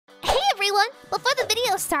everyone! Before the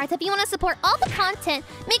video starts, if you want to support all the content,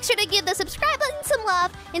 make sure to give the subscribe button some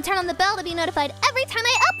love and turn on the bell to be notified every time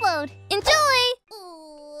I upload. Enjoy!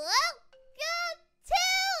 Welcome to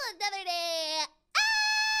another day at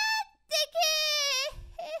Daycare!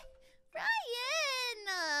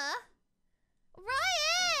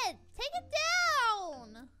 Ryan! Take it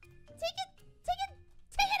down! Take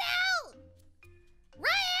it out!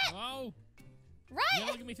 Ryan! Hello? Ryan! You're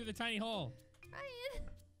looking me through the tiny hole. Ryan,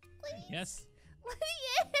 please. Yes? Let me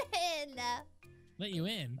in. Let you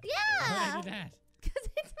in? Yeah. Why would I do that? Because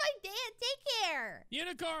it's my day at Daycare.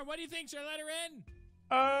 Unicorn, what do you think? Should I let her in?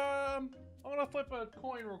 I'm gonna flip a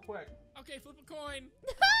coin real quick. Okay, flip a coin.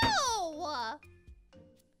 No!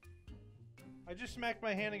 I just smacked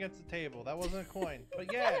my hand against the table. That wasn't a coin.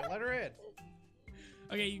 But yeah, let her in.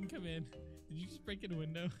 Okay, you can come in. Did you just break in a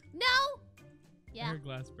window? No! I Yeah. heard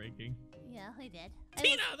glass breaking. Yeah, I did.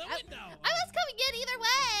 Tina, the window! I was coming in either way.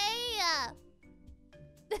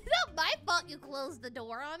 It's not my fault you closed the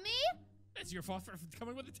door on me. That's your fault for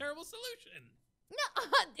coming with a terrible solution. No,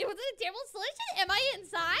 it wasn't a terrible solution. Am I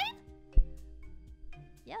inside?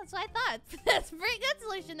 Yeah, that's what I thought. That's a pretty good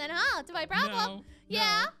solution then, huh? To my problem. No.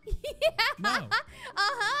 Yeah. No. Yeah. No.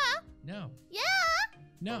 Uh-huh. No. Yeah.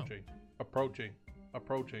 No. Approaching. You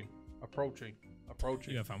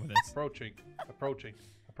have fun with this. Approaching.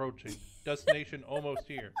 Destination almost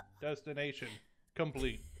here. Destination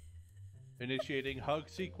complete. Initiating hug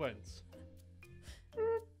sequence.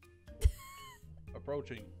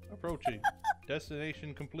 Approaching.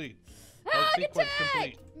 Destination complete. Hug sequence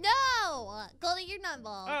complete. No! Goldy, you're not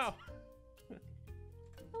involved. Oh!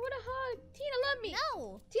 I want a hug. Tina, love me.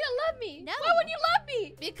 No. Tina, love me. No. Why would you love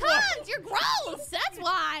me? Because you're gross. That's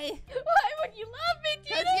why. Why would you love me,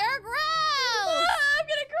 Because Tina? you're gross. I'm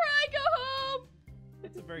gonna cry. Go home.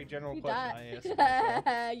 It's a very general You question I asked.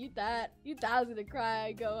 thought. You thought. You thought I was gonna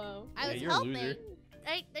cry. Go home. I Yeah, was you're a hoping. loser.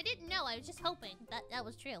 I didn't know. I was just hoping that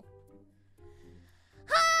was true.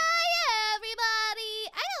 Hi, everybody.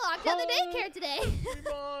 I locked out the daycare today.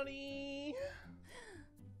 Everybody!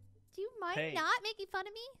 Do you mind Hey. not making fun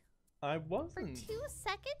of me I for wasn't. 2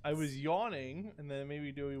 seconds? I was yawning and then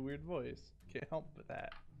maybe doing a weird voice. Can't help with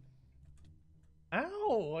that.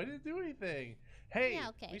 Ow! I didn't do anything. Hey, Yeah,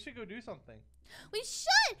 okay. we should go do something. We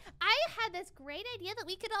should. I had this great idea that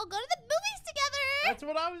we could all go to the movies together. That's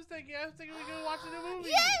what I was thinking. I was thinking we could watch a new movie.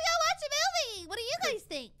 Yeah, go watch a movie. What do you guys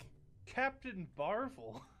think? Captain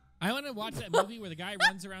Barvel. I want to watch that movie where the guy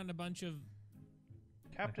runs around a bunch of...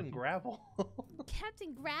 Captain Gravel.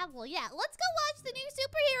 Captain Gravel. Yeah, let's go watch the new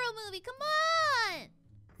superhero movie. Come on.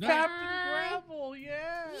 No, Captain Gravel,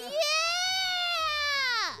 yeah. Yeah.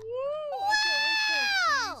 Woo! I can't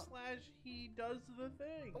Wow. wait till he does the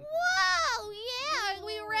thing. Whoa. Yeah. Are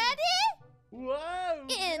we ready? Whoa!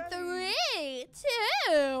 In ready. 3,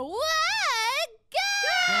 2, 1, go!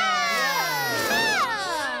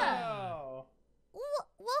 Wow.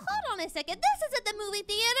 Well, hold on a second. This isn't the movie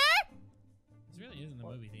theater. this really isn't the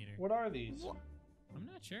movie theater. What are these? I'm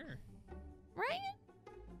not sure. Ryan?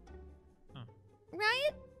 Huh.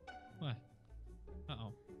 Ryan? What?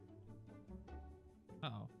 Uh-oh.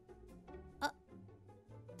 Uh-oh.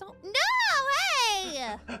 Don't. No!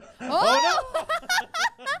 Hey! Oh, no!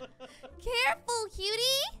 Careful,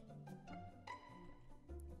 cutie.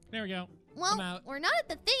 There we go. Well, I'm out. we're not at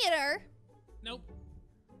the theater. Nope.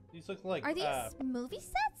 These look like Are these movie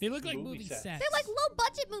sets? They look like Movie movie sets. sets. They're like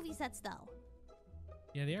low-budget movie sets, though.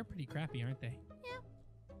 Yeah, they are pretty crappy, aren't they? Yeah.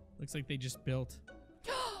 Looks like they just built.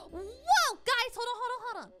 Whoa, guys,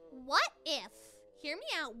 hold on. What if, hear me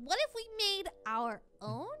out, what if we made our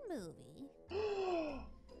own movie?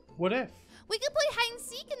 What if? We could play hide and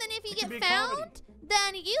seek, and then if you It could be get a found, comedy.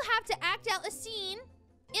 then you have to act out a scene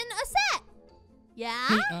in a set. Yeah?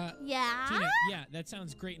 Hey, Yeah? Tina, yeah, that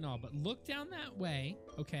sounds great and all, but look down that way,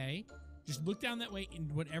 okay? Just look down that way,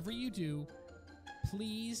 and whatever you do,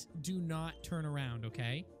 please do not turn around,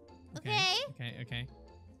 okay? Okay. Okay.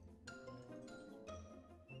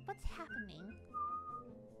 What's happening?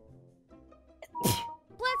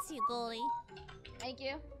 Bless you, Goldy. Thank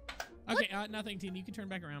you. Okay, nothing, Tina. You can turn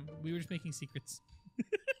back around. We were just making secrets.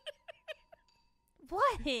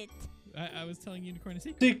 What? I was telling Unicorn a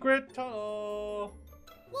secret. Secret tunnel.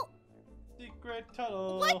 Well, Secret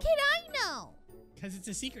tunnel. what can I know? Because it's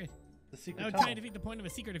a secret. The That secret would tunnel. kind of defeat the point of a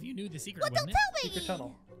secret if you knew the secret, Well, don't wouldn't tell me. Secret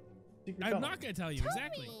tunnel. Secret it? tunnel. I'm not going to tell you, Tell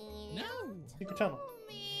exactly. me. No. Secret tunnel.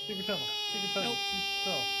 Secret tunnel. Secret tunnel. Nope. Secret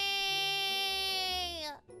tunnel.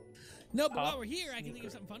 No, but Top while we're here, I can think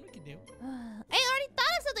of something fun we could do. I already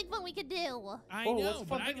thought of something fun we could do. I Oh, know, what's a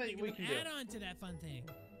but fun I thing can that think we of can an do? add-on to that fun thing.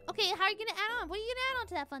 Okay, how are you gonna add on? What are you gonna add on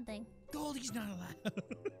to that fun thing? Goldy's not allowed.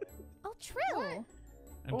 Oh, true.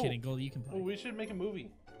 I'm kidding, Goldie. You can Oh, play. we should make a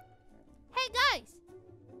movie. Hey guys,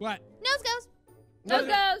 What? nose goes. Nose goes.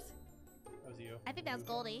 That was you, I think that was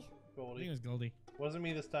Goldie. I think it Goldie. was Goldie. Wasn't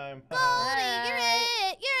me this time. Goldie, you're Alright.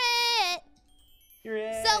 it. You're it. You're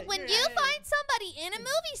it. So when you're you it. find somebody in a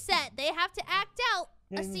movie set, they have to act out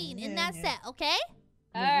a scene in that set, okay?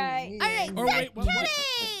 All right. All right, Or set wait, what?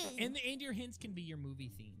 kitty! And your hints can be your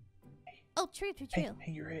movie theme. Oh, true. Hey,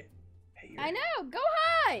 you're it. Hey, you're I it. know. Go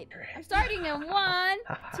hide. You're it. I'm starting in 1,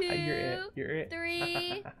 You're it. 2, You're it.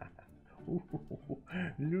 3.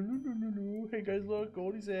 No. Hey guys, look.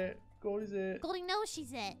 Goldie's it. Goldie's it. Goldie knows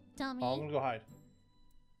she's it, dummy. Oh, I'm gonna go hide.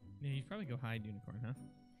 Yeah, you'd probably go hide, unicorn, huh?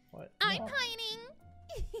 What? I'm No.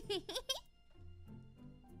 hiding.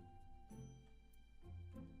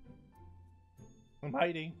 I'm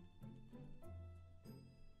hiding.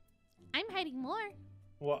 I'm hiding more.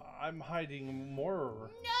 Well, I'm hiding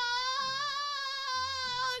more. No,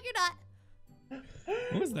 you're not.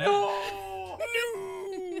 What was that? No!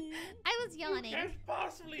 I was You yawning. can't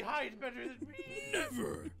possibly hide better than me.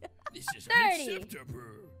 Never. This is 30.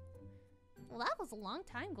 unacceptable. Well, that was a long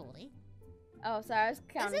time, Goldie. Oh, sorry. I was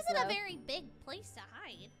counting This isn't slow. a very big place to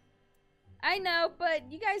hide. I know,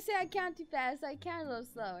 but you guys say I count too fast. I count a little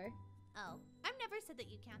slower. Oh, I've never said that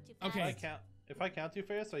you count too fast. Okay. If I count too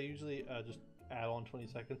fast, I usually just add on 20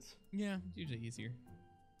 seconds. Yeah, it's usually easier.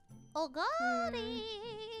 Oh, Goldie.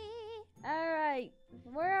 All right.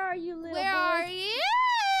 Where are you, little Where boy? are you?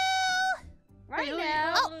 Right Hey,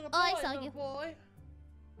 now. Oh, I saw you. Boy.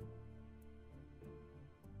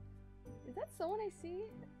 Is that someone I see?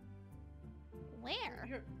 Where?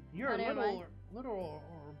 You're Oh, a never little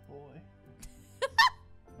boy.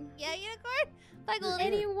 Yeah, unicorn? Bye, Goldie.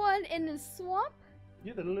 Anyone in the swamp?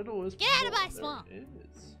 You're the littlest. Get out of boy my there swamp.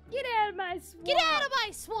 is. Get out of my swamp. Get out of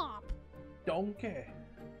my swamp. Donkey.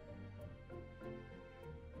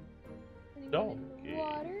 Anyone Donkey. in the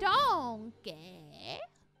water? Donkey.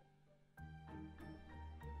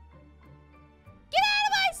 Get out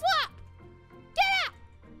of my swamp. Get out.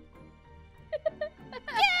 Get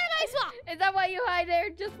out of my swamp. Is that why you hide there?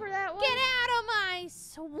 Just for that one? Get out of my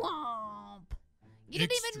swamp. You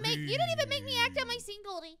didn't even make me act out my scene,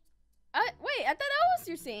 Goldie. Wait, I thought that was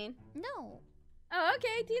your scene. No. Oh,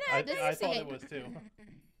 okay, Tina. I this thought is your it scene. was too.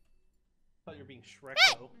 Thought you were being Shrek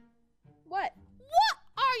though. What? What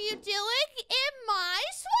are you doing in my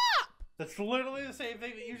swamp? That's literally the same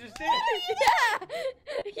thing that you just did. Yeah.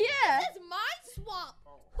 Yeah. This is my swamp.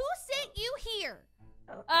 Who sent you here?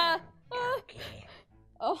 Oh.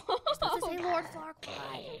 Supposed to say Lord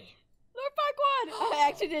Farquaad. Lord Farquaad. I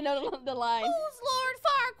actually didn't know the line. Who's Lord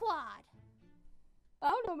Farquaad? I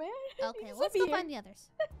don't know, man. Okay, Just let's be go here. find the others.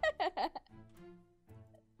 I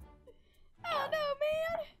don't know,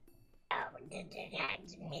 man.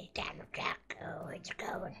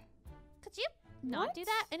 Could you not What? do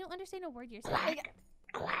that? I don't understand a word you're saying.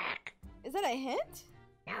 Is that a hint?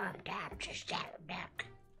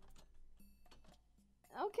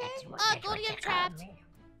 Okay. Goldie, I'm trapped.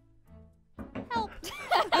 Help.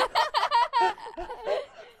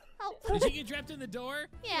 Help. Did you get trapped in the door?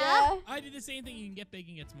 Yeah. I did the same thing. You can get big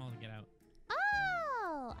and get small to get out.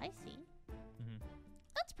 Oh, I see. Mhm.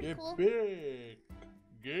 That's pretty Get cool. big.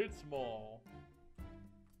 Get small.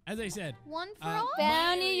 As I said, One for all?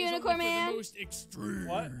 Found my you, area is unicorn only for man. the most extreme.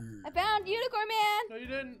 What? I found Unicorn Man. No, you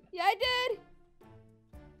didn't. Yeah, I did.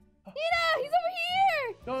 Tina, he's over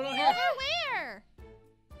here. No, here. Everywhere.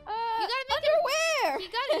 You gotta make him. underwear. You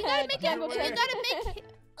gotta make him. Jungle You check. gotta make. You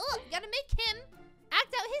gotta make him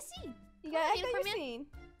act out his scene. You gotta act Unicorn like Man. you've seen.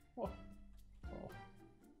 Oh.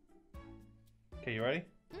 Okay, you ready?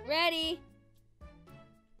 Ready.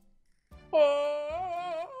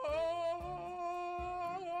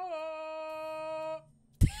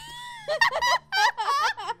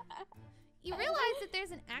 You realize that there's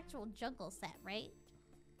an actual jungle set, right?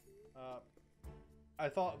 I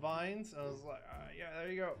thought vines. I was like, yeah,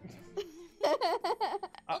 there you go.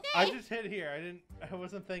 I Okay. just hit here. I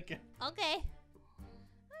wasn't thinking. Okay.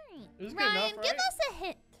 Alright. It was good Ryan, enough, give right? us a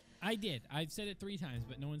hint. I did. I've said it 3 times,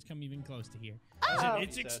 but no one's come even close to here. I I don't said, know what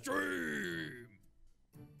it's you said. extreme.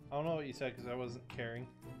 I don't know what you said because I wasn't caring.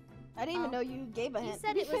 I didn't even know you gave a You hint.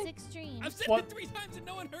 said it was extreme. I've said What? it 3 times and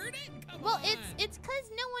no one heard it. Come Well, on. it's because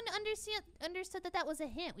no one understood that was a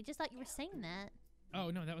hint. We just thought you were saying that. Oh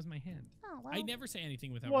no, that was my hint. Oh well. I never say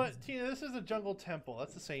anything without What, reason. Tina? This is a jungle temple.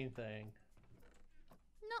 That's the same thing.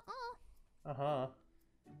 No. Uh huh.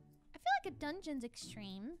 I feel like a dungeon's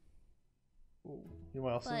extreme, You know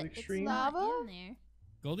what else but is extreme? it's not Lava? in there.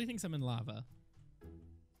 Goldie thinks I'm in lava.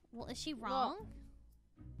 Well, is she wrong?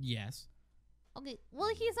 Yes. Okay. Well,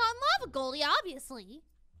 he's on lava, Goldie, obviously.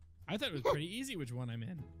 I thought it was pretty easy which one I'm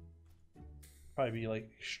in. Probably be like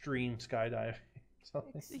extreme skydiving.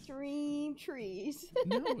 Something. Extreme trees.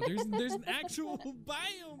 No, there's an actual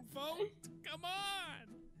biome, folks. Come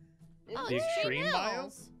on. Oh, The extreme extreme biome?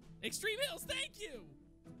 hills. Extreme hills. Thank you.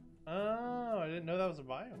 Oh, I didn't know that was a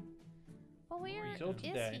biome. Well, where Till is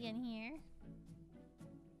today. he in here?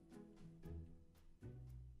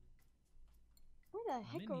 Where the I'm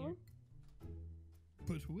heck in are here. we?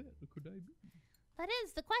 But where could I be? That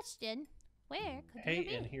is the question. Where could Hey, you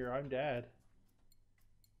be? in here, I'm Dad.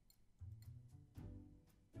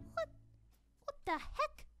 What the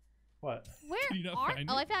heck? What? Where Can you not are? find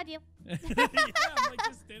Oh, me? I found you. Yeah, I'm like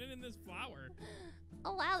just standing in this flower.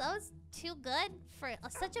 Oh wow, that was too good for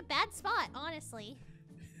such a bad spot. Honestly,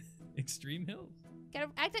 Extreme hills. gotta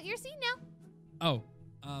act out your scene now. Oh,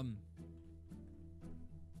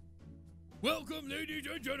 welcome, ladies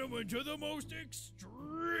and gentlemen, to the most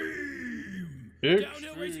extreme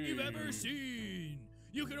downhill racing you've ever seen.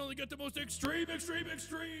 You can only get the most extreme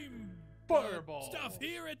Fireball. stuff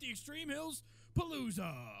here at the Extreme Hills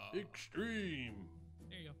Palooza. Extreme.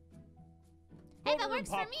 There you go. Hey, that Butter and works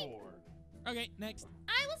for me. popcorn. Okay, next.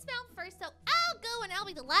 I was found first, so I'll go and I'll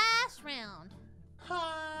be the last round.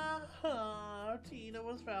 Ha ha. Tina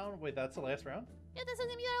was found. Wait, that's the last round? Yeah, this is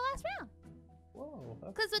gonna be our last round. Whoa.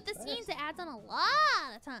 that's Because with the fast. scenes, it adds on a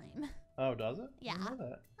lot of time. Oh, does it? Yeah. I didn't know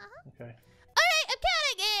that. Uh-huh. Okay. All right, I'm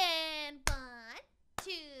counting in 1,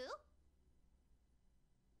 2.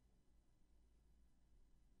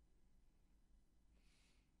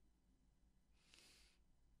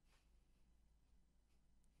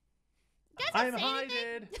 You guys I'm gonna say anything?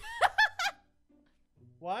 hided.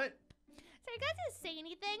 What? So you guys gonna say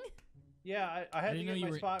anything? Yeah, I had to didn't know get you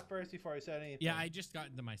my were- spot first before I said anything. Yeah, I just got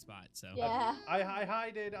into my spot, so. Yeah. I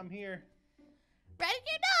hided. I'm here. Ready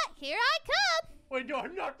or not, here I come. Wait, no,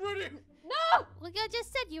 I'm not ready. No! Well, you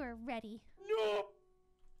just said you were ready. No.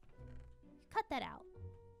 Cut that out.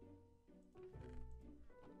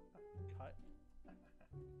 Cut.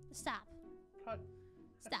 Stop. Cut.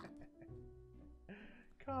 Stop.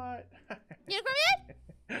 Cut. Unicorn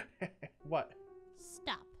Man? What?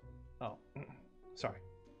 Stop. Oh, sorry.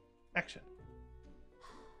 Action.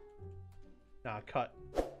 Nah, cut.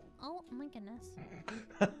 Oh my goodness.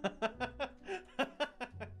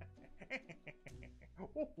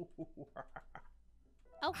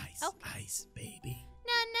 Oh, Ice, oh. ice, baby.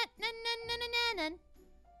 Nun.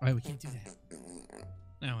 Alright, we can't do that.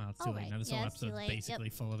 No, well, it's too All late. right, Now this yeah, whole it's too episode's late. Yep. basically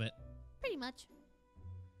full of it. Pretty much.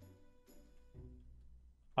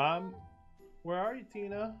 Where are you,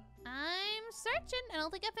 Tina? I'm searching. I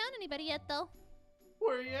don't think I found anybody yet, though.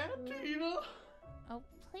 Where you at, Tina? Oh,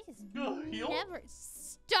 please. Yo. Never.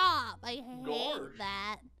 Stop. I hate Gosh.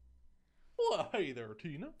 that. Well, hey there,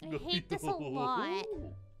 Tina. I hate this a lot.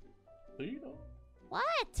 Tina.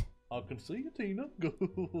 What? I can see you, Tina.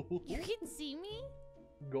 You can see me?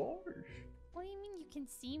 Gosh. What do you mean you can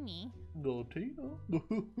see me? Go, Tina. I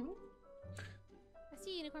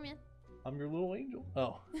see you, Unicorn Man. I'm your little angel.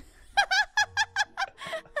 Oh.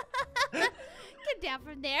 Get down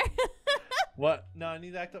from there. What? No, I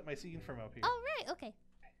need to act up my scene from up here. Oh, right. Okay.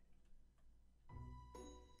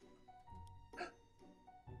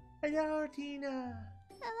 Hello, Tina.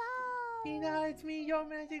 Hello. Tina, it's me, your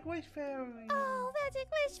magic wish fairy. Oh, Magic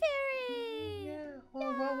Wish Fairy. Yeah.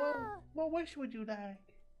 Yeah. What wish would you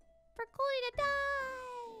like? For Goldy to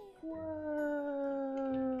die. Whoa.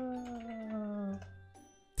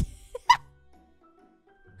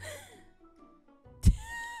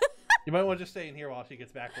 You might want to just stay in here while she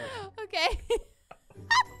gets back. Okay.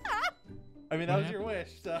 I mean, that was your wish,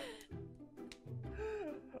 so.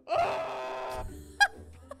 Ah!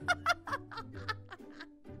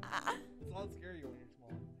 It's a lot scarier when you're small.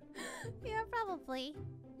 Yeah, probably.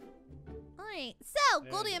 Alright, so,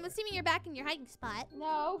 There Goldy, you I'm are. assuming you're back in your hiding spot.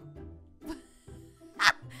 No.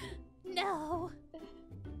 No.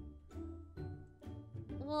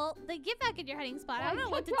 Well, then get back in your hiding spot. I don't know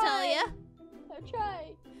what to Try. tell you. I'm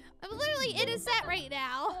trying. I'm literally in a set right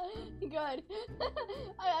now. Good.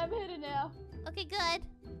 I'm hidden now. Okay, good.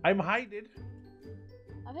 I'm hiding.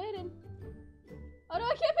 I'm hidden. Oh no,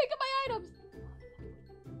 I can't pick up my items.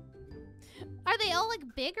 Are they all like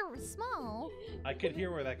big or small? I could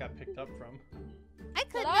hear where that got picked up from. I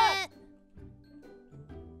could Shut up. not.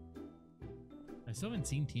 I still haven't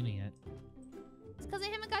seen Tina yet. It's because I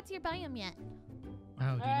haven't got to your biome yet. Oh, do you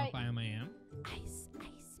know Alright. what biome I am? Ice,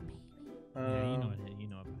 baby. Yeah, you know it. You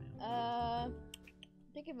know what biome.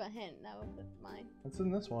 Think of a hint. That was mine. What's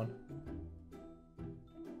in this one?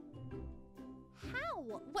 How?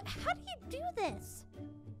 What? How do you do this?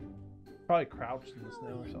 Probably crouched in the How snow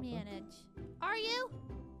will or you something. manage? Are you?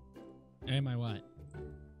 Am I what?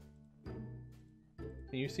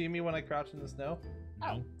 Can you see me when I crouch in the snow? No.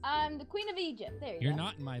 Oh, I'm the Queen of Egypt. There you You're go.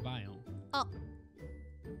 not in my biome. Oh.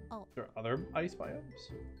 There are other ice biomes.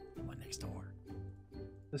 The one next door.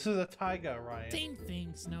 This is a taiga, Ryan. Same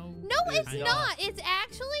thing, Snow. No, It it's is not. not. It's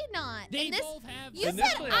actually not. They and this, both have. you said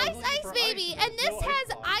Initially, I was ice, looking ice, for baby, ice, and but this there's no has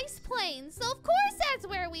ice block. ice plains. So of course that's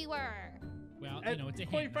where we were. Well, And you know, it's a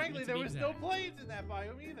quite hint. frankly, Let's there be was no exact. plains in that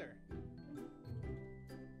biome either.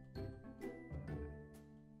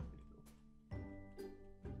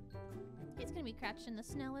 He's gonna be crouched in the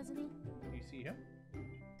snow, isn't he? Do you see him?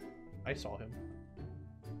 I saw him.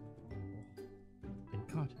 Been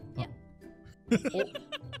caught. Yep. Oh,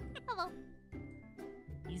 Hello.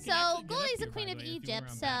 You can So actually get up Goldy's the here, queen by of the way, if you went Egypt.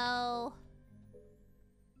 around So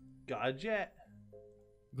got a jet. back.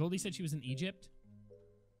 Goldie said she was in Egypt.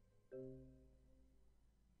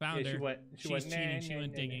 Found Yeah, her. she went She's cheating. nah, She nah,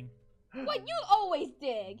 went nah, digging. What? You always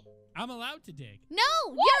dig. I'm allowed to dig. no,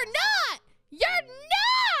 you're not. You're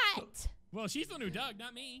not. Well, she's the one who dug,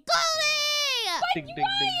 not me. Goldy. Dig, dig,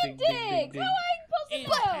 Why you dig, dig, dig? dig, How am I In supposed to the know?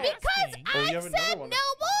 past. Because Asking. Oh, you I have another said one. no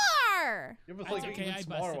more. It was That's like okay, an I even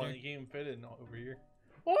smaller busted one her. that game fit in over here.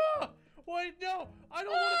 Oh! Wait, no! I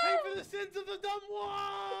don't want to pay for the sins of the dumb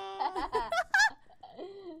one!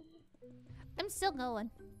 I'm still going.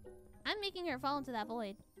 I'm making her fall into that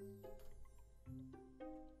void.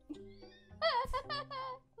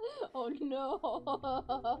 Oh no.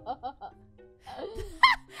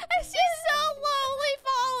 She's so slowly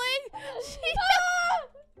falling.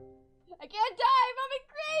 I can't dive. I'm a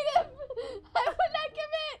creative. I would not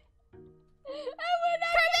commit. I would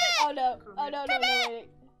not commit. Oh no. Oh no, no, no, wait.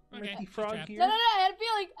 Okay. Mickey she's Frog trapped. here. No, no, no. I had a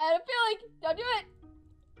feeling. I had a feeling. Don't do it.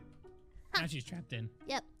 Now she's trapped in.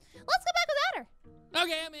 Yep. Let's go back without her.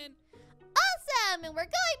 Okay, I'm in. Awesome, and we're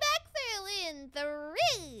going back through in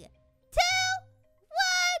 3, 2,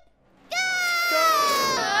 1, go!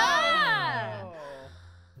 Ah!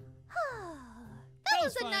 Oh. That was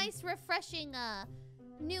was a fun. nice, refreshing,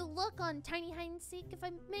 new look on Tiny Hide and Seek, if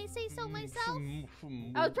I may say so myself. I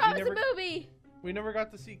was promised a movie. We never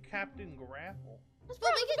got to see Captain Grapple. But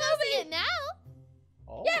we can go see it now.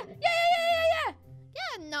 Oh. Yeah.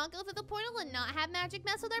 Yeah, not go through the portal and not have magic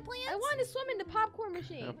mess with our plans. I want to swim in the popcorn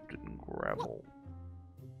machine. Captain Grapple.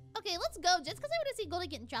 Okay, let's go, just because I want to see Goldy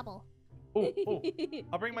get in trouble. Oh, oh.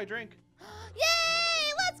 I'll bring my drink. Yay!